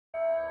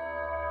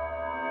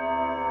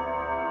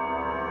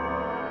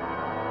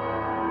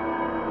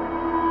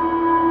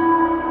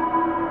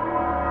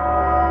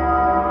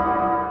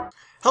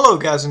Hello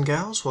guys and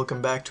gals,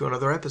 welcome back to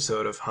another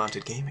episode of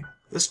Haunted Gaming.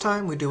 This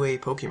time we do a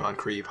Pokemon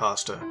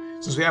creepypasta,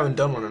 since we haven't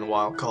done one in a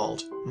while,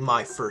 called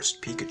My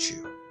First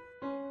Pikachu.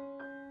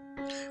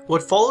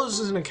 What follows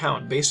is an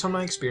account based on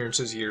my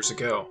experiences years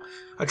ago.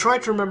 I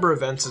tried to remember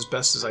events as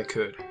best as I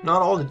could.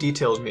 Not all the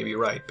details may be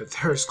right, but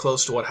they're as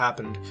close to what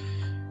happened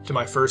to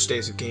my first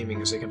days of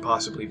gaming as they can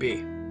possibly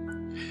be.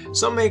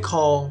 Some may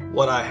call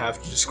what I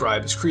have to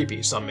describe as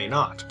creepy, some may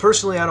not.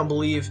 Personally, I don't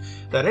believe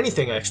that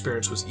anything I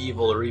experienced was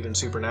evil or even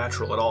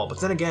supernatural at all,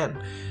 but then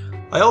again,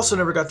 I also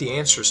never got the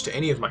answers to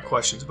any of my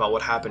questions about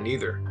what happened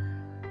either.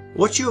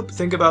 What you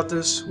think about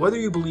this, whether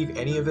you believe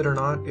any of it or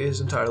not,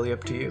 is entirely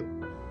up to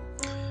you.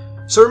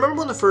 So remember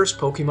when the first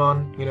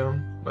Pokemon,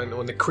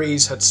 when the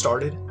craze had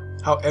started?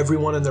 How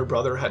everyone and their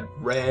brother had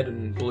red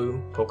and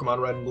blue, Pokemon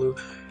red and blue?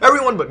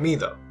 Everyone but me,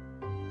 though.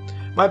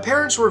 My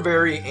parents were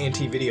very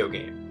anti-video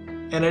game.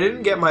 And I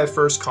didn't get my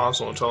first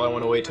console until I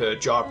went away to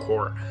Job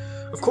Corps.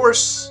 Of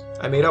course,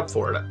 I made up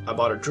for it. I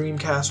bought a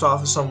Dreamcast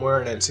off of somewhere,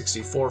 an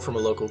N64 from a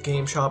local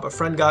game shop. A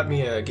friend got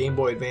me a Game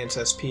Boy Advance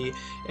SP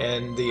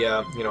and the,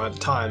 at the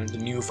time, the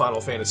new Final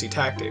Fantasy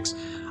Tactics.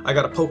 I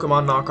got a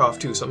Pokemon knockoff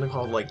too, something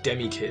called like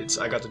Demi Kids.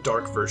 I got the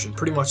dark version,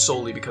 pretty much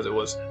solely because it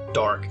was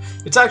dark.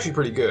 It's actually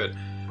pretty good,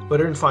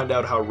 but I didn't find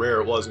out how rare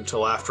it was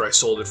until after I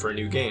sold it for a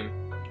new game.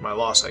 My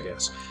loss, I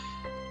guess.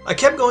 I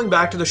kept going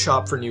back to the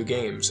shop for new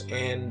games,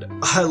 and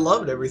I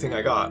loved everything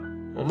I got.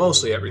 Well,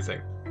 mostly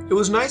everything. It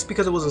was nice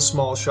because it was a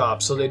small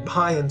shop, so they'd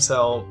buy and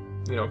sell,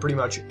 pretty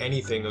much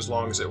anything as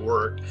long as it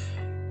worked.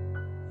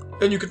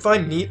 And you could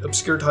find neat,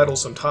 obscure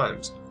titles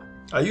sometimes.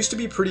 I used to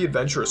be pretty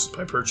adventurous with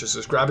my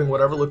purchases, grabbing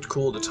whatever looked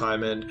cool at the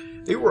time,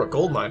 and they were a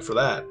goldmine for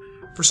that.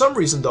 For some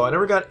reason, though, I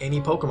never got any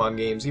Pokemon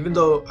games, even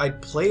though I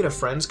played a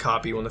friend's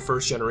copy when the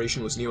first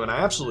generation was new, and I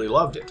absolutely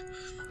loved it.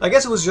 I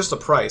guess it was just the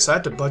price. I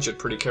had to budget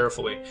pretty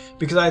carefully,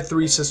 because I had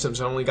 3 systems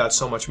and only got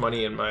so much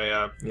money in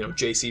my,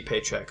 JC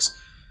paychecks.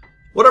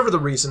 Whatever the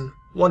reason,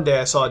 one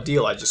day I saw a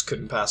deal I just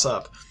couldn't pass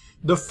up.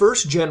 The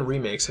first gen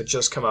remakes had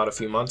just come out a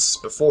few months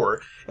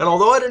before, and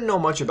although I didn't know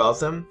much about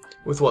them,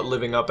 with what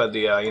living up at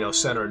the,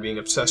 center and being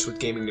obsessed with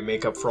gaming to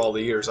make up for all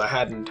the years I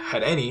hadn't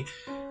had any,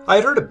 I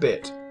had heard a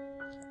bit.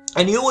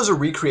 I knew it was a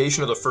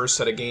recreation of the first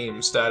set of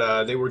games,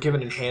 that they were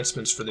given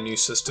enhancements for the new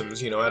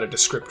systems, had a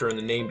descriptor in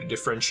the name to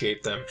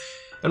differentiate them.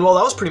 And well,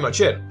 that was pretty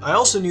much it. I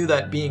also knew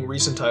that being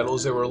recent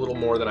titles, they were a little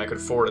more than I could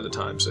afford at the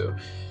time, so,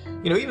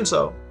 even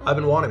so, I've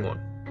been wanting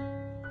one.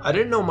 I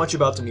didn't know much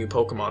about the new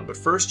Pokemon, but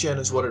first gen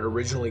is what had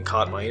originally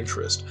caught my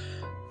interest.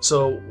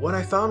 So, when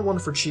I found one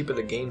for cheap at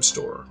the game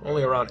store,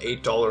 only around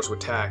 $8 with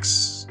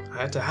tax, I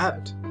had to have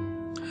it.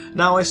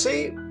 Now, I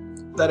say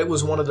that it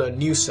was one of the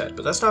new set,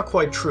 but that's not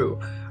quite true.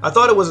 I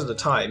thought it was at the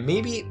time.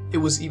 Maybe it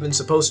was even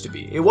supposed to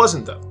be. It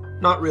wasn't, though.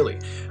 Not really.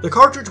 The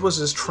cartridge was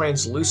this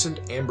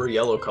translucent amber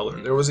yellow color,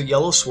 and there was a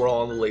yellow swirl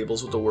on the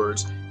labels with the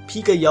words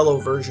Pika Yellow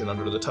Version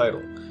under the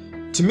title.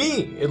 To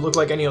me, it looked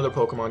like any other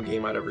Pokemon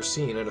game I'd ever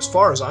seen, and as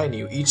far as I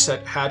knew, each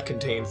set had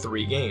contained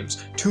 3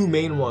 games, 2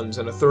 main ones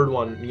and a third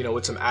one,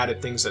 with some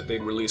added things that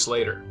they'd release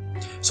later.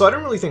 So I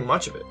didn't really think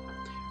much of it.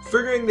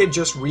 Figuring they'd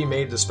just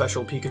remade the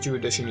special Pikachu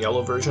Edition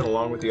Yellow version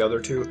along with the other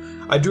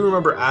 2, I do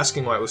remember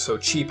asking why it was so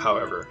cheap,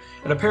 however,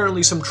 and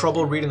apparently some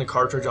trouble reading the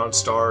cartridge on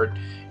start,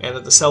 and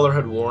that the seller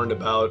had warned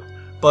about,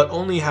 but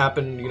only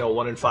happened,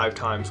 1 in 5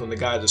 times when the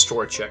guy at the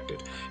store checked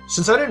it.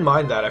 Since I didn't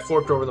mind that, I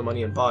forked over the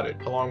money and bought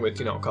it, along with,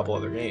 a couple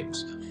other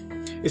games.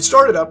 It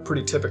started up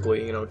pretty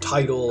typically,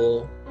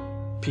 title,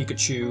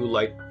 Pikachu,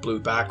 light blue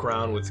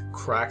background with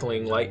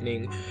crackling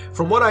lightning,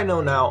 from what I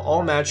know now,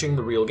 all matching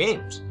the real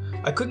games.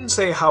 I couldn't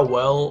say how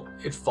well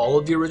it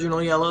followed the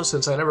original Yellow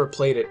since I never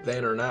played it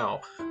then or now,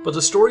 but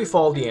the story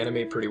followed the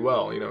anime pretty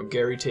well.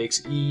 Gary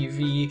takes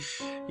Eevee,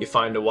 you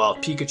find a wild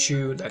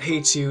Pikachu that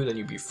hates you, then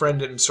you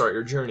befriend it and start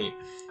your journey.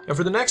 And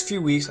for the next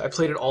few weeks, I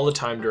played it all the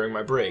time during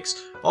my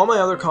breaks. All my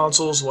other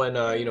consoles when,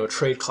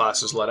 trade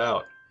classes let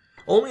out.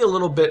 Only a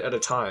little bit at a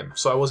time,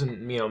 so I wasn't,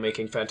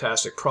 making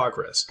fantastic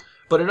progress.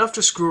 But enough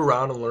to screw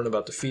around and learn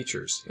about the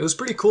features. It was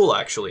pretty cool,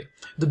 actually.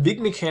 The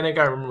big mechanic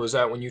I remember was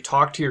that when you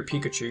talked to your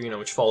Pikachu,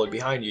 which followed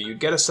behind you, you'd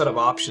get a set of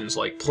options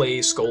like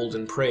play, scold,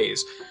 and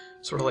praise.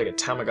 Sort of like a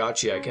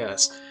Tamagotchi, I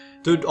guess.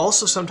 There'd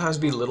also sometimes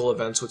be little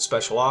events with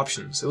special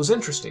options. It was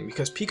interesting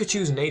because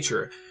Pikachu's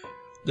nature,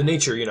 in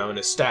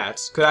his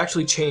stats, could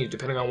actually change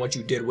depending on what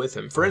you did with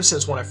him. For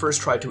instance, when I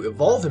first tried to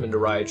evolve him into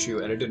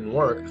Raichu and it didn't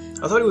work,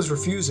 I thought he was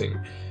refusing,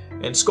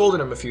 and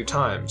scolded him a few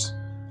times.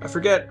 I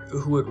forget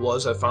who it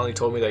was that finally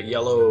told me that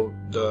Yellow,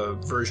 the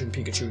version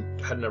Pikachu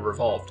had never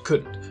evolved,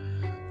 couldn't,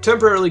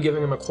 temporarily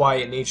giving him a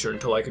quiet nature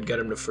until I could get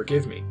him to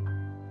forgive me.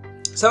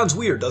 Sounds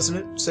weird, doesn't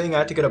it? Saying I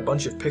had to get a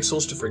bunch of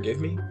pixels to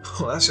forgive me?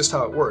 Well, that's just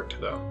how it worked,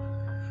 though.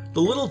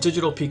 The little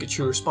digital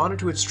Pikachu responded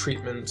to its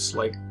treatments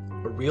like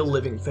a real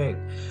living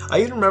thing. I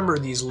even remember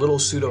these little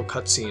pseudo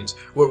cutscenes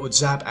where it would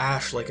zap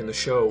Ash like in the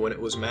show when it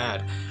was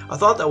mad. I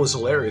thought that was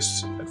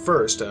hilarious at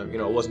first.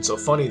 It wasn't so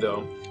funny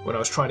though when I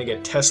was trying to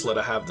get Tesla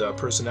to have the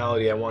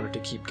personality I wanted to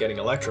keep getting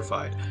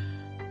electrified.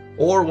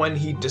 or when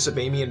he'd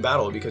disobey me in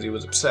battle because he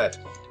was upset,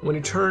 when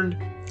he turned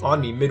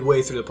on me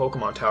midway through the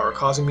Pokemon Tower,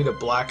 causing me to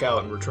black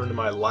out and return to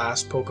my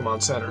last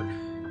Pokemon Center.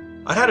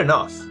 I'd had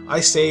enough. I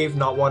saved,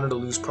 not wanting to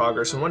lose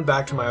progress, and went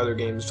back to my other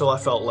games until I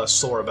felt less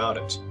sore about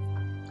it.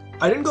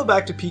 I didn't go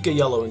back to Pika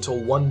Yellow until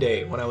one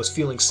day when I was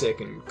feeling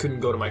sick and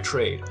couldn't go to my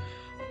trade.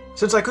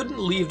 Since I couldn't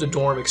leave the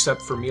dorm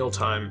except for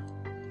mealtime,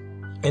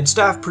 and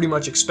staff pretty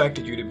much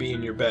expected you to be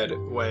in your bed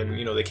when,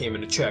 they came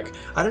in to check,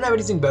 I didn't have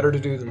anything better to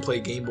do than play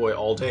Game Boy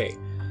all day.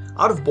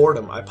 Out of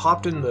boredom, I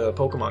popped in the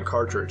Pokemon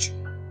cartridge,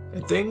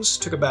 and things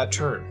took a bad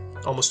turn,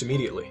 almost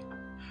immediately.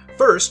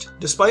 First,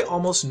 despite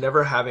almost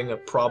never having a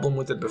problem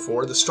with it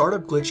before, the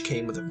startup glitch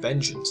came with a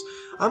vengeance.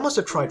 I must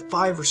have tried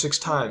 5 or 6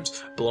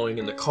 times, blowing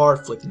in the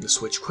card, flicking the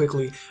switch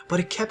quickly, but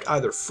it kept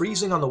either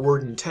freezing on the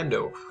word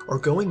Nintendo, or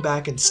going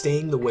back and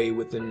staying the way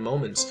within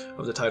moments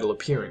of the title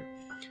appearing.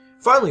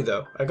 Finally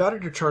though, I got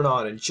it to turn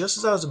on, and just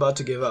as I was about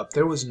to give up,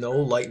 there was no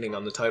lightning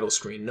on the title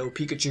screen, no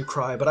Pikachu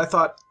cry, but I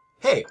thought,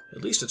 hey,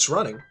 at least it's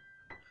running.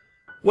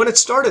 When it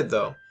started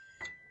though,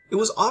 it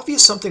was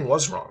obvious something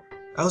was wrong.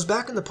 I was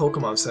back in the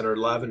Pokemon Center at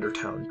Lavender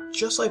Town,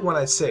 just like when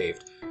I'd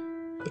saved.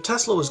 But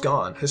Tesla was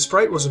gone, his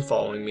sprite wasn't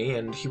following me,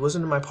 and he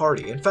wasn't in my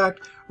party. In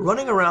fact,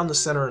 running around the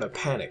center in a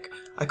panic,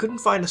 I couldn't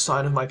find a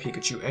sign of my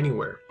Pikachu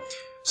anywhere.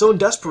 So in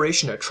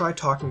desperation, I tried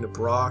talking to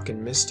Brock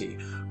and Misty,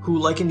 who,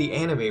 like in the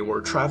anime,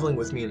 were traveling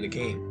with me in the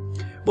game.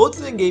 Both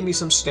of them gave me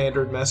some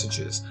standard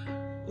messages,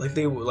 like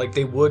they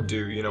would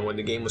do, when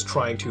the game was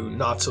trying to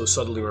not so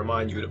subtly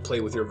remind you to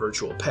play with your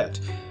virtual pet.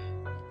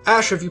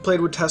 Ash, have you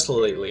played with Tesla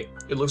lately?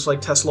 It looks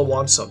like Tesla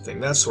wants something,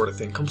 that sort of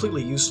thing,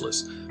 completely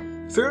useless.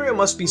 Figuring it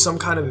must be some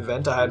kind of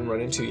event I hadn't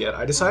run into yet,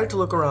 I decided to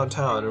look around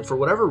town, and for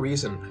whatever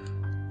reason,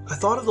 I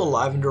thought of the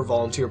Lavender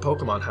Volunteer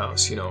Pokemon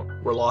House,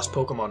 where lost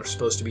Pokemon are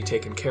supposed to be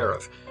taken care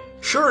of.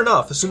 Sure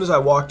enough, as soon as I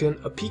walked in,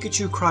 a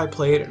Pikachu cry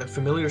played and a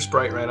familiar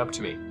sprite ran up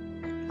to me.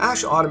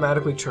 Ash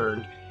automatically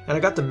turned, and I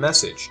got the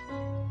message.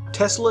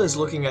 Tesla is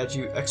looking at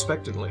you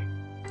expectantly,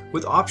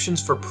 with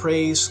options for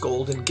praise,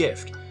 scold, and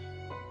gift.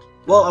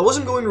 Well, I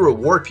wasn't going to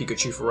reward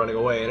Pikachu for running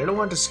away, and I didn't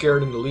want to scare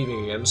it into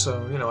leaving again,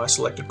 so, I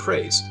selected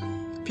praise.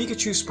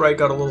 Pikachu's sprite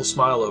got a little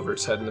smile over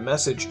its head, and the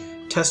message,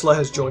 Tesla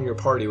has joined your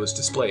party, was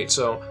displayed,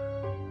 so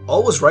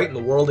all was right in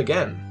the world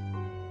again.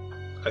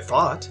 I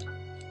thought.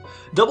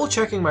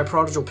 Double-checking my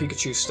prodigal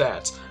Pikachu's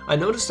stats, I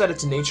noticed that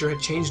its nature had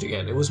changed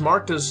again. It was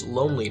marked as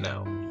lonely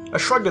now. I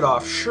shrugged it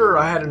off. Sure,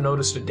 I hadn't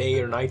noticed a day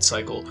or night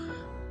cycle,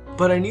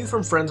 but I knew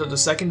from friends that the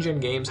second-gen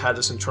games had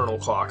this internal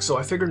clock, so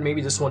I figured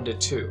maybe this one did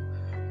too.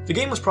 The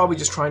game was probably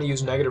just trying to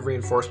use negative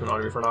reinforcement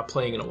on me for not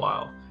playing in a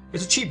while.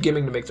 It's a cheap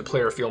gimmick to make the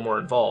player feel more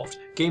involved.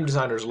 Game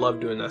designers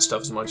love doing that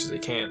stuff as much as they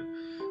can,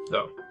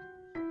 though.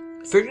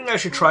 Figuring I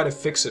should try to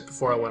fix it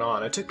before I went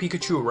on, I took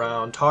Pikachu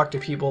around, talked to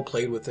people,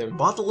 played with him,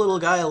 bought the little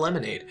guy a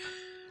lemonade.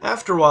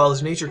 After a while,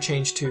 his nature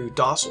changed to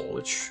docile,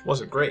 which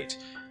wasn't great.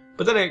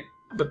 But then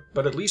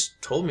but at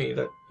least told me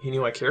that he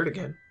knew I cared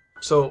again.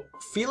 So,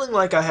 feeling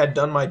like I had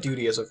done my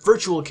duty as a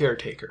virtual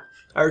caretaker,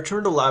 I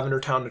returned to Lavender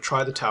Town to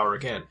try the tower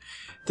again.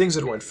 Things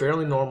had went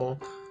fairly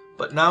normal,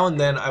 but now and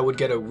then I would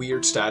get a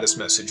weird status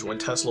message when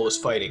Tesla was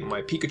fighting.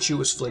 My Pikachu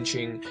was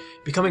flinching,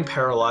 becoming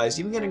paralyzed,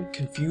 even getting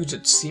confused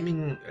at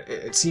seeming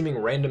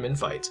random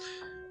infights.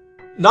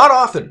 Not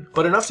often,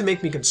 but enough to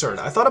make me concerned.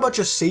 I thought about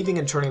just saving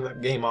and turning the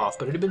game off,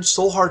 but it had been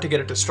so hard to get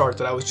it to start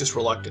that I was just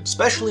reluctant,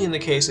 especially in the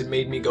case it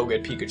made me go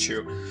get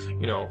Pikachu,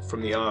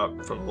 from the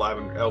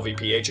Lavender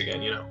LVPH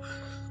again,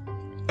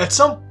 At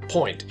some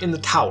point in the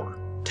tower,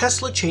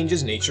 Tesla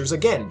changes natures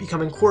again,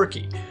 becoming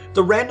quirky.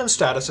 The random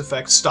status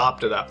effects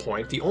stopped at that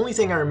point. The only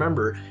thing I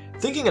remember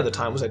thinking at the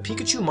time was that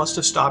Pikachu must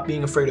have stopped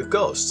being afraid of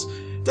ghosts.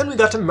 Then we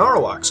got to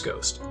Marowak's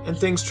ghost, and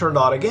things turned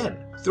odd again.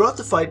 Throughout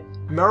the fight,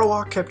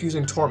 Marowak kept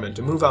using Torment,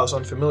 a move I was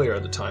unfamiliar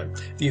at the time.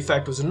 The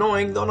effect was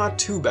annoying, though not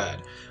too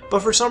bad.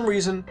 But for some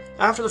reason,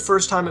 after the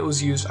first time it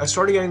was used, I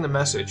started getting the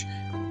message,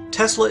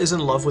 Tesla is in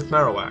love with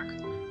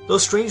Marowak. Though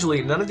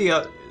strangely, none of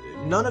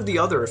the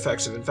other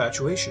effects of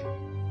infatuation.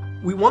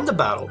 We won the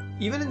battle,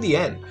 even in the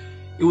end.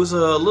 It was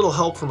a little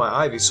help from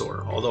my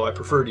Ivysaur, although I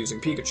preferred using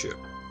Pikachu.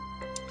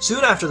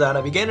 Soon after that,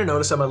 I began to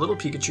notice that my little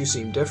Pikachu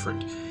seemed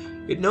different.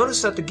 It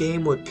noticed that the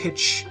game would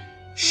pitch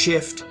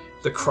shift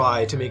the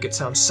cry to make it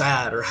sound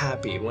sad or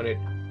happy when it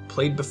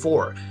played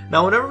before.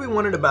 Now, whenever we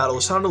went into battle,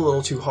 it sounded a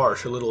little too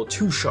harsh, a little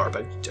too sharp.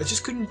 I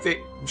just couldn't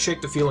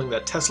shake the feeling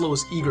that Tesla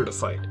was eager to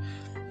fight.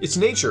 Its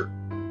nature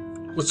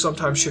would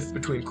sometimes shift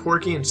between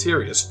quirky and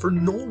serious for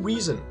no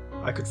reason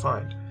I could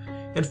find,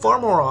 and far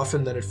more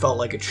often than it felt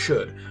like it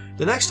should.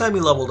 The next time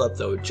he leveled up,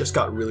 though, it just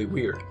got really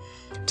weird.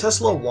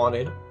 Tesla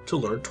wanted to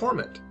learn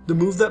Torment, the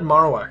move that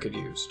Marowak had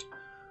used.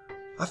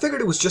 I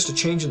figured it was just a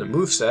change in the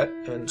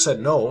moveset, and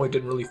said no, it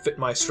didn't really fit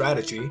my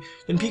strategy.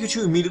 Then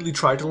Pikachu immediately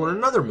tried to learn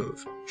another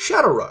move,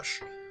 Shadow Rush.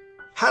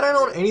 Had I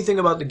known anything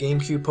about the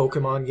GameCube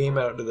Pokemon game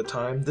at the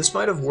time, this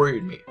might have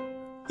worried me.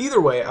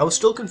 Either way, I was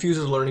still confused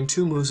with learning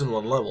 2 moves in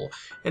one level,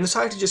 and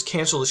decided to just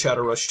cancel the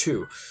Shadow Rush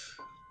too.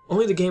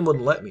 Only the game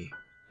wouldn't let me.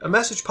 A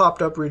message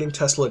popped up reading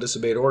Tesla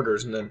disobeyed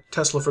orders, and then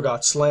Tesla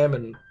forgot Slam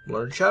and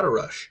learned Shadow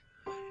Rush.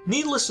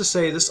 Needless to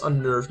say, this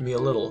unnerved me a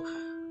little.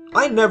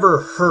 I never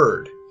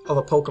heard of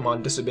a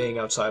Pokemon disobeying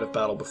outside of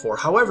battle before.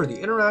 However, the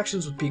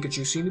interactions with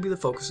Pikachu seemed to be the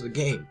focus of the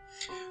game.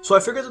 So I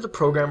figured that the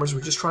programmers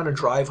were just trying to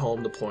drive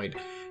home the point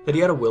that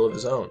he had a will of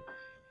his own.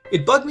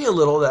 It bugged me a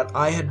little that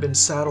I had been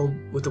saddled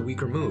with a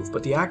weaker move,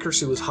 but the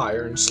accuracy was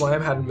higher and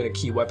Slam hadn't been a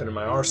key weapon in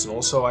my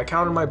arsenal, so I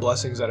counted my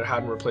blessings that it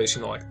hadn't replaced,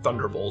 like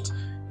Thunderbolt,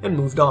 and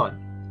moved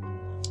on.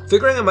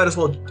 Figuring I might as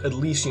well at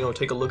least,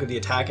 take a look at the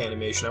attack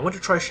animation, I went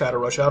to try Shadow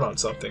Rush out on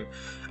something.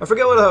 I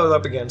forget what I was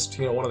up against,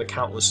 one of the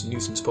countless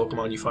nuisance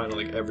Pokemon you find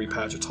on every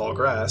patch of tall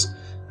grass,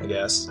 I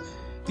guess.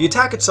 The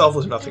attack itself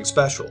was nothing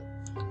special,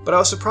 but I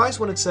was surprised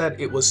when it said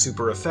it was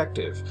super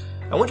effective.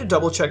 I went to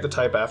double check the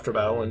type after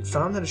battle and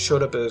found that it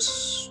showed up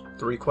as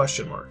 3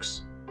 question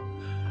marks.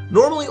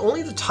 Normally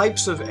only the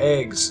types of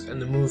eggs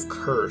and the move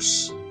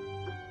Curse.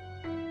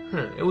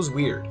 It was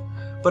weird,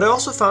 but I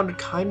also found it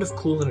kind of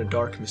cool in a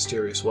dark,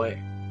 mysterious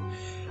way.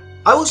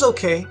 I was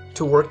okay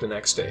to work the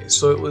next day,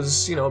 so it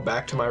was,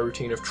 back to my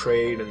routine of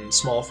trade and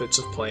small fits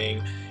of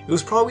playing. It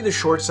was probably the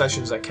short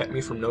sessions that kept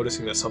me from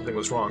noticing that something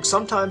was wrong.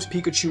 Sometimes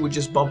Pikachu would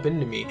just bump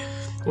into me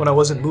when I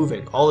wasn't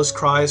moving. All his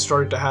cries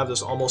started to have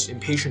this almost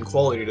impatient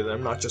quality to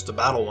them, not just the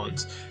battle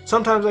ones.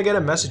 Sometimes I get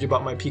a message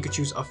about my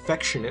Pikachu's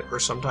affectionate or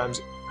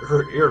sometimes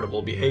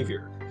irritable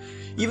behavior.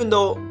 Even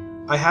though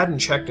I hadn't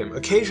checked him,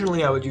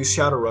 occasionally I would use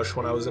Shadow Rush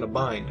when I was in a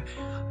bind.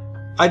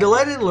 I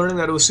delighted in learning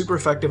that it was super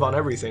effective on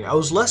everything. I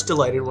was less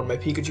delighted when my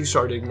Pikachu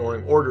started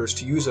ignoring orders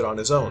to use it on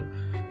his own.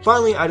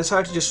 Finally, I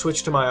decided to just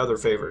switch to my other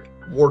favorite,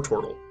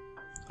 Wartortle.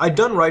 I'd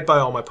done right by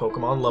all my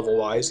Pokemon,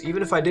 level-wise,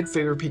 even if I did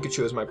favor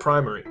Pikachu as my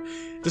primary.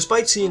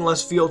 Despite seeing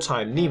less field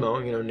time, Nemo,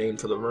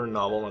 named for the Verne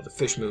novel, not the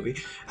Fish movie,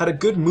 had a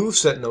good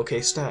moveset and okay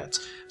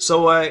stats,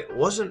 so I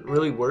wasn't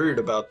really worried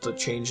about the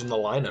change in the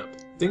lineup.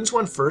 Things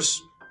went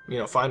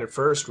fine at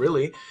first,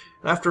 really.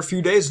 After a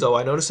few days, though,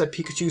 I noticed that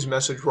Pikachu's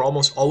messages were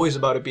almost always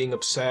about it being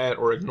upset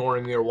or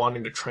ignoring me or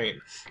wanting to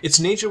train. Its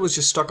nature was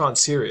just stuck on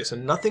serious,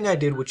 and nothing I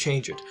did would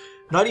change it.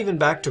 Not even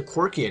back to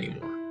quirky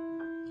anymore.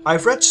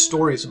 I've read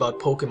stories about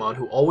Pokemon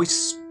who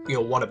always,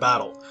 won a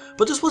battle,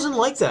 but this wasn't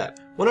like that.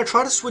 When I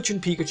tried to switch in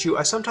Pikachu,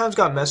 I sometimes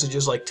got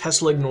messages like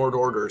Tesla ignored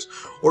orders,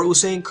 or it was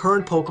saying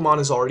current Pokemon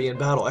is already in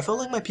battle. I felt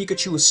like my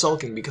Pikachu was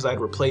sulking because I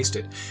had replaced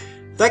it.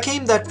 Then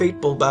came that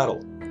fateful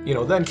battle.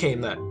 Then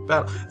came that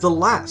battle. The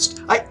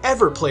last I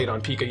ever played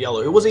on Pika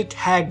Yellow. It was a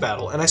tag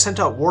battle, and I sent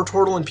out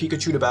Wartortle and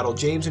Pikachu to battle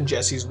James and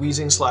Jesse's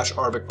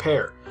Weezing/Arbok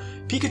pair.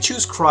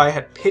 Pikachu's cry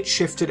had pitch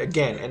shifted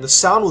again, and the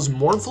sound was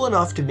mournful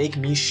enough to make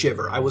me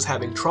shiver. I was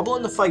having trouble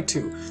in the fight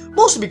too,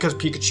 mostly because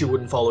Pikachu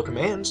wouldn't follow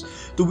commands.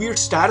 The weird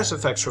status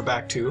effects were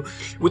back too,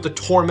 with the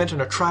Torment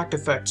and Attract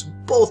effects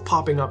both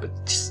popping up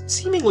at just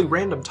seemingly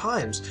random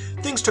times.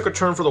 Things took a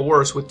turn for the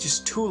worse with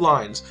just 2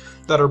 lines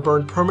that are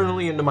burned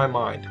permanently into my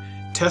mind.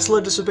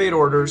 Tesla disobeyed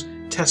orders,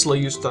 Tesla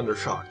used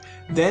Thundershock.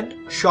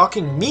 Then,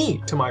 shocking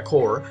me to my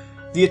core,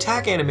 the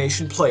attack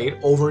animation played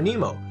over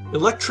Nemo.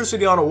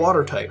 Electricity on a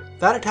water type.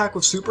 That attack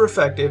was super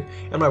effective,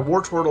 and my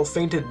Wartortle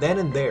fainted then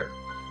and there.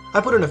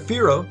 I put in a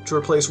Fearow to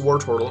replace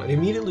Wartortle and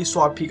immediately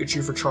swapped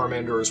Pikachu for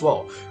Charmander as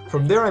well.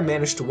 From there I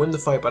managed to win the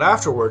fight, but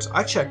afterwards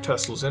I checked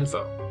Tesla's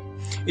info.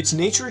 Its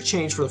nature had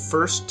changed for the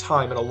first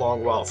time in a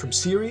long while, from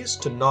serious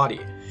to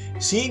naughty.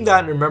 Seeing that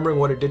and remembering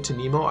what it did to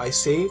Nemo, I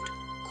saved,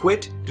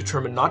 quit,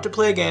 determined not to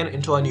play again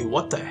until I knew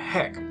what the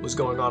heck was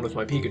going on with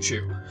my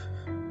Pikachu.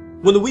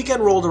 When the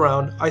weekend rolled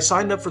around, I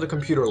signed up for the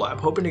computer lab,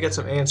 hoping to get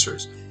some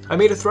answers. I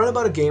made a thread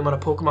about a game on a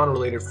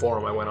Pokemon-related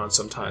forum I went on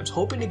sometimes,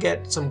 hoping to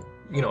get some,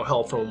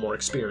 help from a more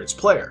experienced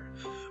player.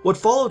 What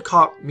followed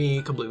caught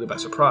me completely by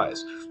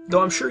surprise.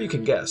 Though I'm sure you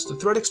can guess, the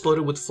thread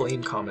exploded with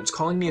flame comments,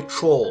 calling me a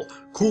troll,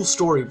 cool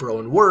story bro,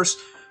 and worse,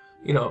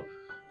 the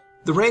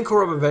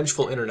rancor of a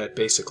vengeful internet,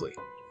 basically.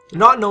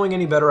 Not knowing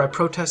any better, I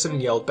protested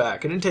and yelled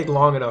back. It didn't take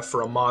long enough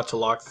for a mod to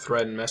lock the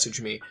thread and message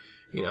me,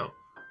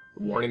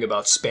 warning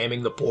about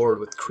spamming the board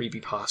with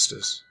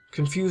creepypastas.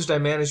 Confused, I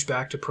managed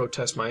back to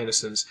protest my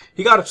innocence.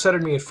 He got upset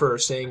at me at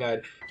first, saying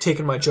I'd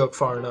taken my joke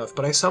far enough,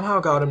 but I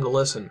somehow got him to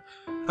listen.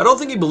 I don't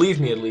think he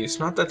believed me, at least.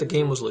 Not that the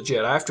game was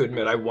legit. I have to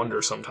admit, I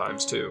wonder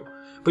sometimes, too.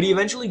 But he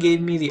eventually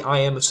gave me the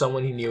IM of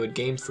someone he knew at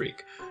Game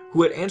Freak,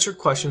 who had answered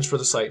questions for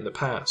the site in the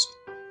past.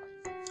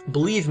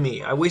 Believe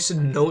me, I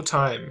wasted no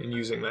time in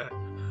using that.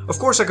 Of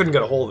course I couldn't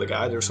get a hold of the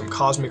guy. There's some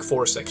cosmic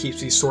force that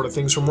keeps these sort of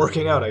things from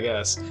working out, I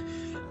guess.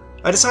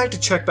 I decided to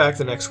check back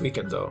the next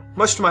weekend, though.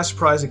 Much to my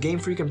surprise, a Game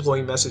Freak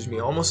employee messaged me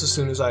almost as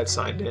soon as I had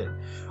signed in.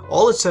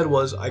 All it said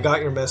was, "I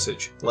got your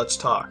message, let's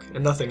talk,"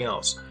 and nothing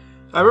else.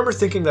 I remember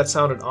thinking that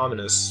sounded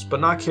ominous,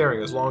 but not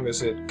caring as long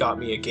as it got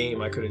me a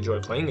game I could enjoy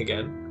playing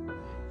again.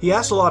 He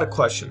asked a lot of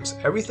questions,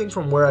 everything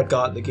from where I'd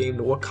gotten the game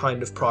to what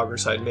kind of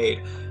progress I'd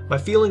made. My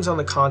feelings on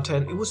the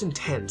content, it was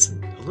intense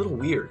and a little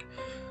weird.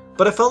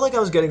 But I felt like I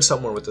was getting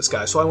somewhere with this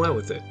guy, so I went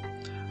with it.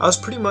 It was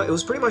pretty much,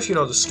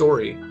 the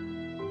story,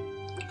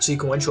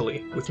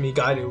 sequentially, with him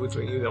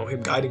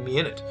guiding me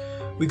in it.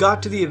 We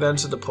got to the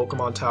events at the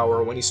Pokemon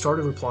Tower when he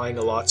started replying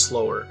a lot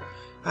slower.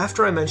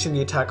 After I mentioned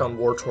the attack on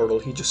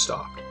Wartortle, he just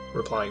stopped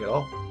replying at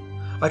all.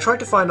 I tried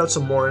to find out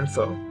some more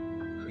info,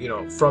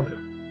 from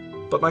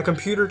him. but my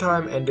computer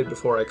time ended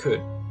before I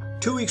could.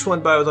 2 weeks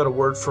went by without a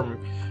word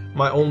from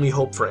my only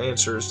hope for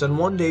answers. Then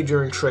one day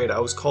during trade, I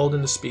was called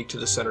in to speak to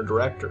the center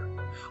director.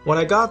 When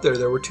I got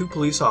there were 2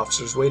 police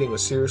officers waiting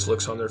with serious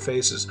looks on their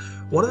faces.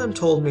 One of them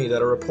told me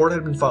that a report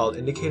had been filed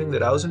indicating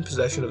that I was in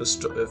possession of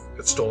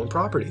stolen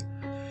property.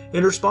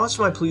 In response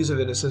to my pleas of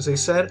innocence, they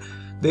said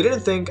they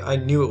didn't think I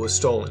knew it was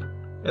stolen,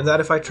 and that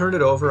if I turned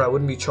it over, I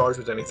wouldn't be charged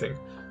with anything.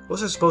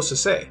 What was I supposed to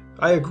say?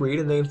 I agreed,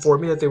 and they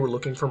informed me that they were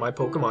looking for my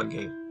Pokemon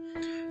game.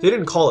 They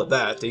didn't call it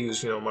that, they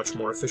used, much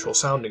more official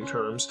sounding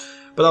terms,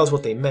 but that was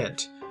what they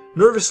meant.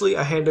 Nervously,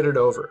 I handed it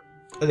over,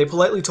 and they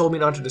politely told me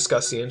not to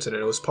discuss the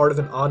incident. It was part of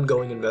an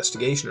ongoing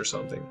investigation or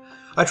something.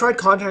 I tried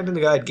contacting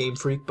the guy at Game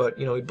Freak, but,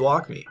 he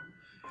blocked me.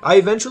 I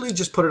eventually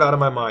just put it out of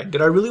my mind.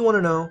 Did I really want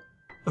to know?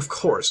 Of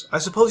course. I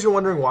suppose you're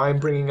wondering why I'm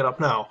bringing it up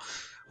now.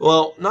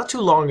 Well, not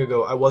too long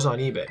ago, I was on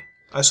eBay.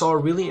 I saw a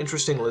really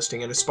interesting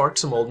listing, and it sparked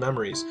some old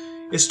memories.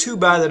 It's too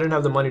bad I didn't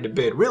have the money to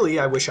bid. Really,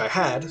 I wish I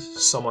had.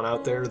 Someone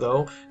out there,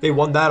 though, they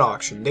won that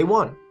auction. They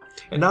won.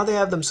 And now they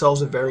have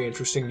themselves a very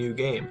interesting new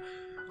game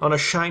on a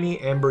shiny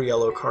amber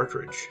yellow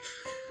cartridge.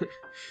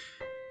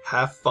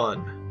 Have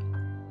fun.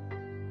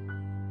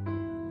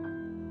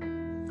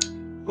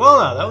 Well,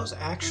 now, that was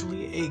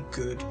actually a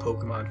good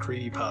Pokemon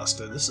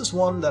creepypasta. This is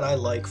one that I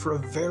like for a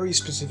very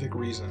specific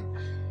reason.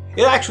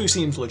 It actually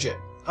seems legit.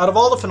 Out of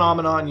all the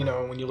phenomenon,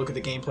 when you look at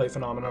the gameplay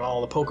phenomenon,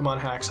 all the Pokemon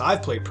hacks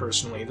I've played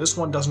personally, this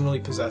one doesn't really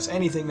possess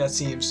anything that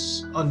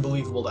seems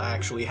unbelievable to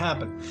actually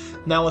happen.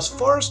 Now, as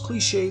far as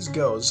cliches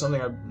go, this is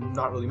something I'm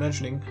not really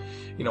mentioning,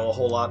 a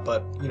whole lot,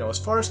 but, as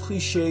far as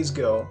cliches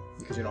go,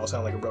 because, I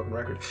sound like a broken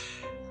record,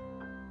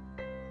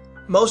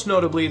 most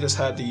notably, this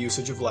had the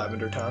usage of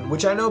Lavender Town,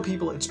 which I know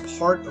it's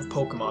part of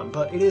Pokemon,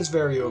 but it is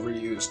very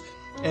overused.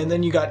 And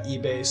then you got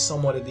eBay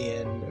somewhat at the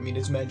end. I mean,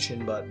 it's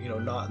mentioned, but,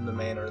 not in the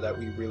manner that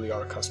we really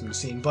are accustomed to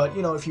seeing. But,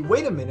 if you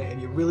wait a minute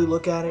and you really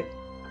look at it,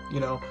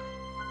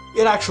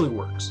 it actually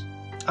works.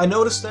 I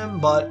noticed them,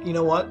 but, you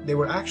know what? They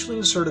were actually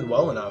inserted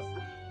well enough,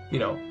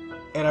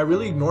 and I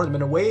really ignored them.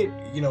 In a way,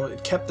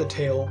 it kept the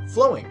tale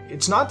flowing.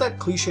 It's not that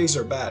cliches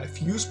are bad.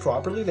 If used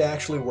properly, they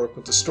actually work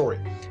with the story.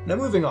 Now,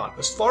 moving on.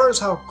 As far as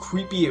how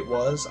creepy it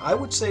was, I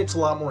would say it's a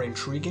lot more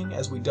intriguing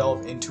as we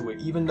delve into it,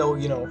 even though,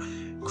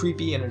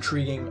 creepy and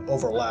intriguing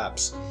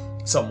overlaps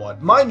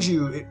somewhat. Mind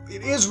you,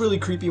 it is really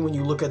creepy when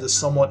you look at the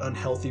somewhat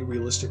unhealthy,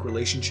 realistic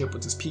relationship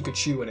with this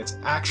Pikachu and its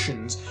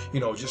actions,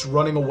 just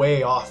running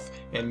away off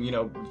and,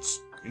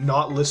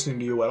 not listening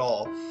to you at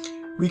all.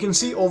 We can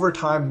see over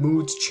time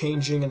moods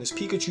changing and this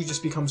Pikachu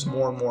just becomes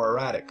more and more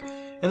erratic.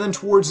 And then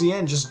towards the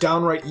end, just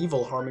downright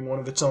evil, harming one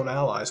of its own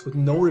allies, with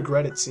no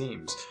regret it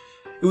seems.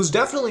 It was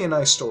definitely a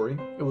nice story.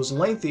 It was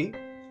lengthy,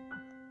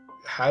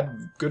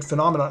 had good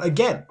phenomenon.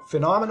 Again,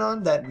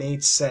 phenomenon that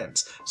made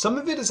sense. Some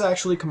of it is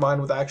actually combined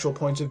with actual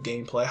points of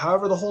gameplay.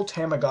 However, the whole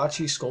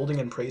Tamagotchi scolding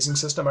and praising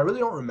system, I really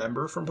don't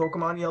remember from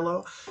Pokemon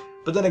Yellow.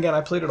 But then again, I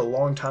played it a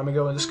long time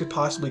ago, and this could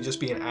possibly just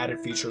be an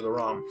added feature of the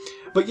ROM.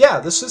 But yeah,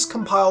 this is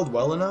compiled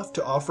well enough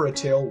to offer a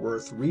tale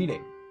worth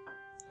reading.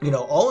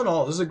 All in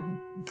all, this is a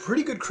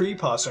pretty good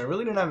creepypasta, and I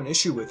really didn't have an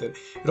issue with it.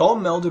 It all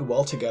melded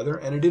well together,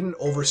 and it didn't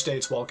overstay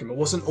its welcome. It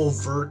wasn't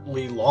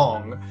overtly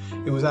long.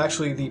 It was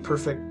actually the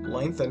perfect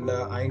length, and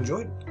I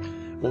enjoyed it.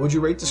 What would you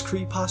rate this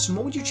creepypasta, and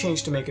what would you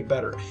change to make it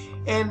better?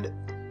 And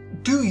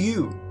do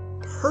you,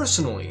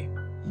 personally,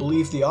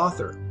 believe the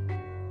author?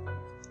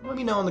 Let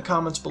me know in the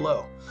comments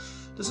below.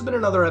 This has been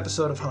another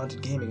episode of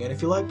Haunted Gaming, and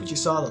if you liked what you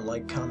saw, then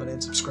like, comment,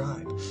 and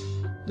subscribe.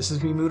 This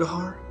is me,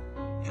 Mudahar,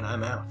 and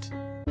I'm out.